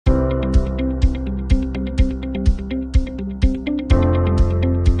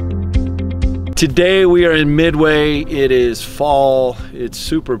Today we are in Midway. It is fall. It's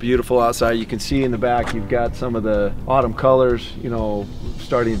super beautiful outside. You can see in the back you've got some of the autumn colors, you know,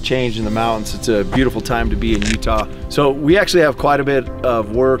 starting to change in the mountains. It's a beautiful time to be in Utah. So we actually have quite a bit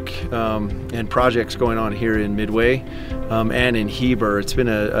of work and projects going on here in Midway and in Heber. It's been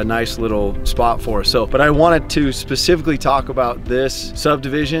a nice little spot for us. But I wanted to specifically talk about this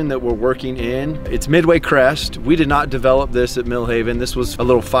subdivision that we're working in. It's Midway Crest. We did not develop this at Millhaven. This was a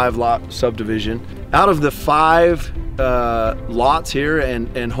little 5-lot subdivision. Out of the 5 lots here and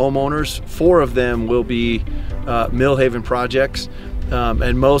homeowners, 4 of them will be Millhaven projects,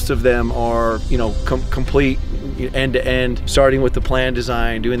 and most of them are, you know, complete end to end, starting with the plan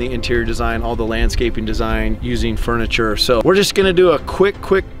design, doing the interior design, all the landscaping design, using furniture. So we're just going to do a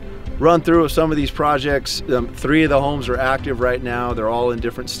quick run through of some of these projects. 3 of the homes are active right now. They're all in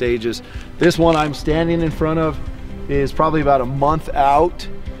different stages. This one I'm standing in front of is probably about a month out.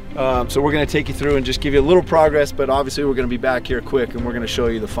 So we're going to take you through and just give you a little progress, but obviously we're going to be back here quick and we're going to show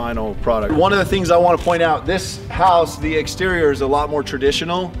you the final product. One of the things I want to point out, this house, the exterior is a lot more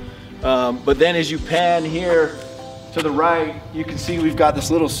traditional, but then as you pan here to the right, you can see we've got this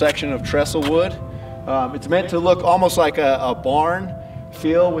little section of trestle wood. It's meant to look almost like a barn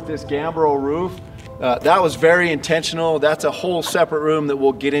feel with this gambrel roof. That was very intentional. That's a whole separate room that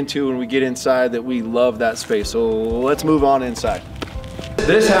we'll get into when we get inside, that we love that space. So let's move on inside.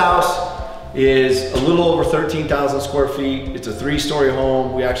 This house is a little over 13,000 square feet. It's a 3-story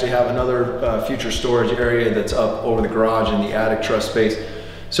home. We actually have another future storage area that's up over the garage in the attic truss space.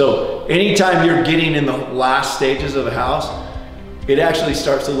 So anytime you're getting in the last stages of a house, it actually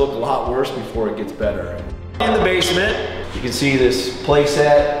starts to look a lot worse before it gets better. In the basement, you can see this play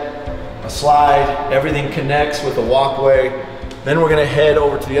set, a slide, everything connects with a walkway. Then we're gonna head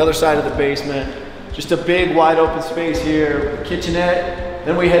over to the other side of the basement. Just a big wide open space here, a kitchenette.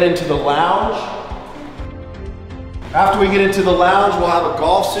 Then we head into the lounge. After we get into the lounge, we'll have a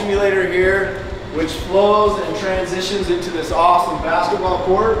golf simulator here, which flows and transitions into this awesome basketball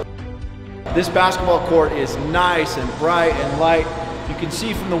court. This basketball court is nice and bright and light. You can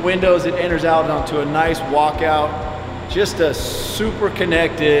see from the windows it enters out onto a nice walkout. Just a super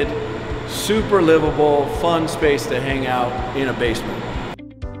connected, super livable, fun space to hang out in a basement.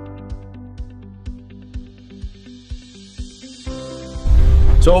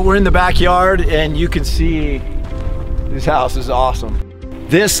 So we're in the backyard and you can see this house is awesome.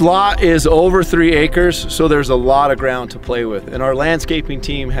 This lot is over 3 acres, so there's a lot of ground to play with. And our landscaping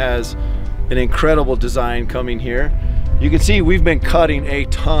team has an incredible design coming here. You can see we've been cutting a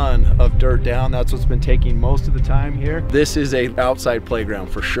ton of dirt down. That's what's been taking most of the time here. This is an outside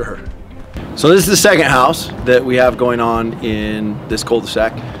playground for sure. So this is the second house that we have going on in this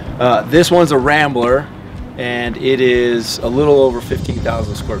cul-de-sac. This one's a rambler, and it is a little over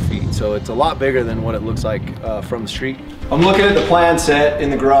 15,000 square feet. So it's a lot bigger than what it looks like from the street. I'm looking at the plan set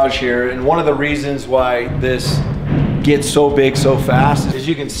in the garage here, and one of the reasons why this gets so big so fast is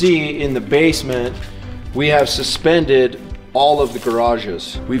you can see in the basement, we have suspended all of the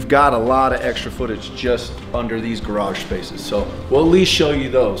garages. We've got a lot of extra footage just under these garage spaces. So we'll at least show you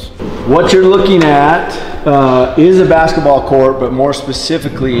those. What you're looking at is a basketball court, but more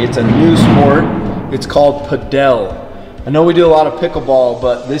specifically, it's a new sport. It's called padel. I know we do a lot of pickleball,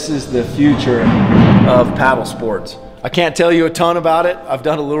 but this is the future of paddle sports. I can't tell you a ton about it. I've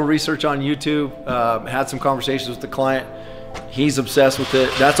done a little research on YouTube, had some conversations with the client. He's obsessed with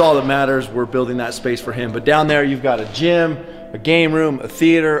it. That's all that matters. We're building that space for him. But down there, you've got a gym, a game room, a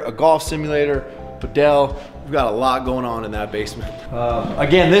theater, a golf simulator, padel. We've got a lot going on in that basement.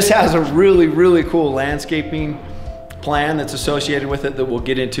 Again, this has a really cool landscaping plan that's associated with it that we'll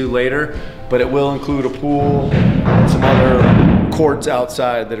get into later, but it will include a pool and some other courts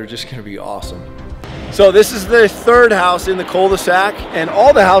outside that are just gonna be awesome. So this is the 3rd house in the cul-de-sac, and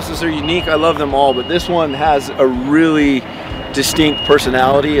all the houses are unique. I love them all, but this one has a really distinct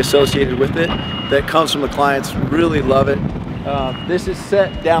personality associated with it that comes from the clients. Really love it. This is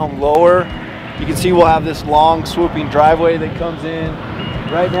set down lower. You can see we'll have this long swooping driveway that comes in.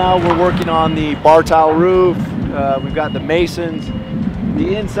 Right now we're working on the bar tile roof. We've got the masons.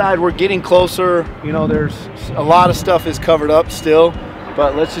 The inside, we're getting closer. You know, there's a lot of stuff is covered up still,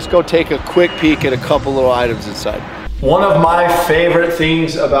 but let's just go take a quick peek at a couple little items inside. One of my favorite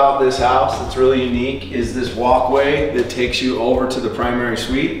things about this house that's really unique is this walkway that takes you over to the primary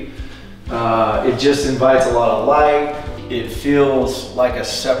suite. It just invites a lot of light. It feels like a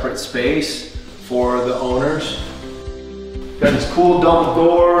separate space for the owners. Got these cool double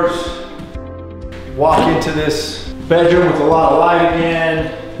doors. Walk into this bedroom with a lot of light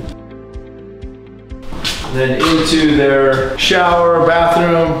again. Then into their shower,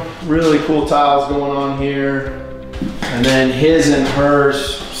 bathroom, really cool tiles going on here. And then his and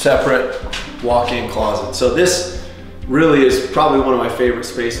hers separate walk-in closet. So this really is probably one of my favorite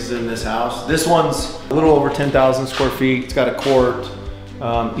spaces in this house. This one's a little over 10,000 square feet. It's got a court,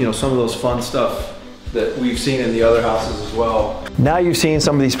 you know, some of those fun stuff that we've seen in the other houses as well. Now you've seen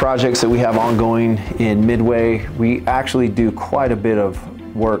some of these projects that we have ongoing in Midway. We actually do quite a bit of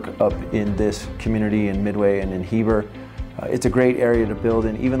work up in this community in Midway and in Heber. It's a great area to build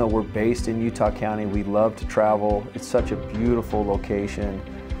in. Even though we're based in Utah County, we love to travel. It's such a beautiful location.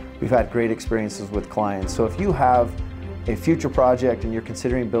 We've had great experiences with clients. So if you have a future project and you're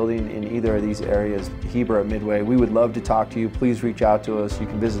considering building in either of these areas, Heber or Midway, we would love to talk to you. Please reach out to us. You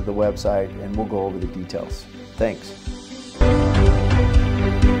can visit the website and we'll go over the details. Thanks.